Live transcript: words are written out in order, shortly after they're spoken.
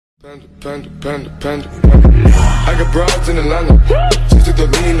Panda, panda, panda, panda. I got broads in Atlanta. Just took the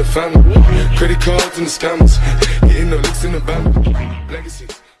lean in the family. Credit cards and the scammers. Getting no licks in the band.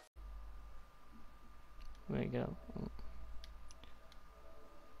 Legacies. There you go.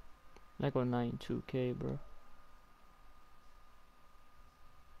 I got 92k, bro.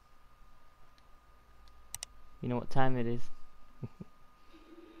 You know what time it is?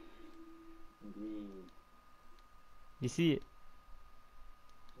 You see it?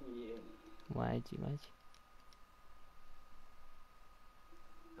 Yeah. Why'd you?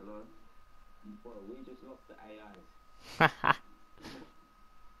 Hello? Bro, we just lost the AIs.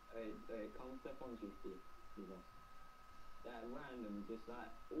 Hey, come step on GP with us. That random, just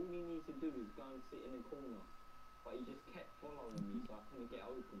like, all he needs to do is go and sit in the corner. But he just kept following me, so I couldn't get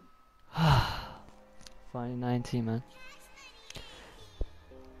open. Fine, 90, man.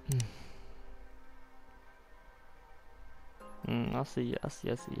 I'll see you.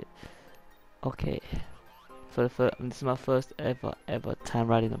 Okay. This is my first ever time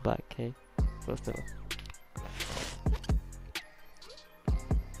riding a bike, okay? First ever.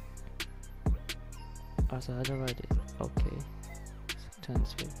 Alright, so how do I ride it? Okay. So turn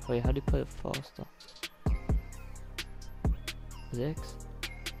this way. Wait, how do you put it faster? Is it X?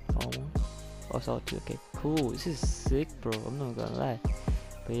 R1? Oh, it's R2, okay. Cool, this is sick, bro. I'm not gonna lie.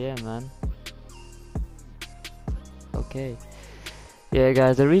 But yeah, man. Okay. Yeah,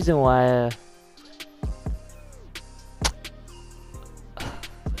 guys, the reason why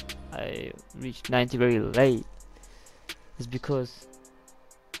I reached 90 very late is because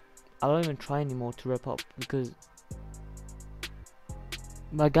I don't even try anymore to rep up, because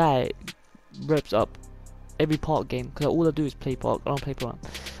my guy reps up every park game, because all I do is play park. I don't play pro,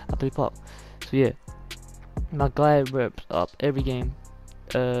 I play park. So yeah, my guy reps up every game.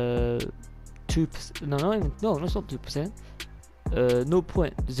 2%, no, that's not 2%.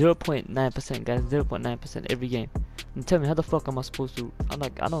 0.9%, guys, 0.9% every game. And tell me, how the fuck am I supposed to? I'm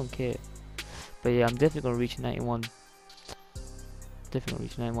like, I don't care. But yeah, I'm definitely gonna reach 91. Definitely gonna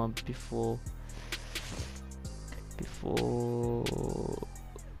reach 91 before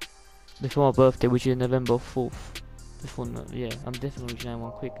my birthday, which is November 4th. Yeah, I'm definitely gonna reach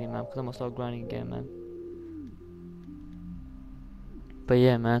 91 quickly, man, because I'm gonna start grinding again, man. But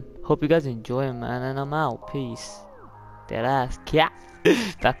yeah, man, hope you guys enjoy, man, and I'm out. Peace. That ass cat.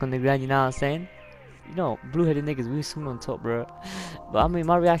 Back on the ground, you know what I'm saying? You know, blue-headed niggas, we swim on top, bro. But I mean,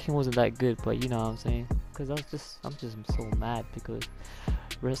 my reaction wasn't that good, but you know what I'm saying? Because I'm just so mad because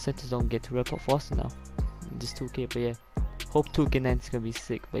red centers don't get to rep up faster now. Just 2K, but yeah. Hope 2K9 is gonna be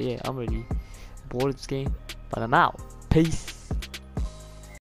sick, but yeah, I'm already bored of this game. But I'm out. Peace.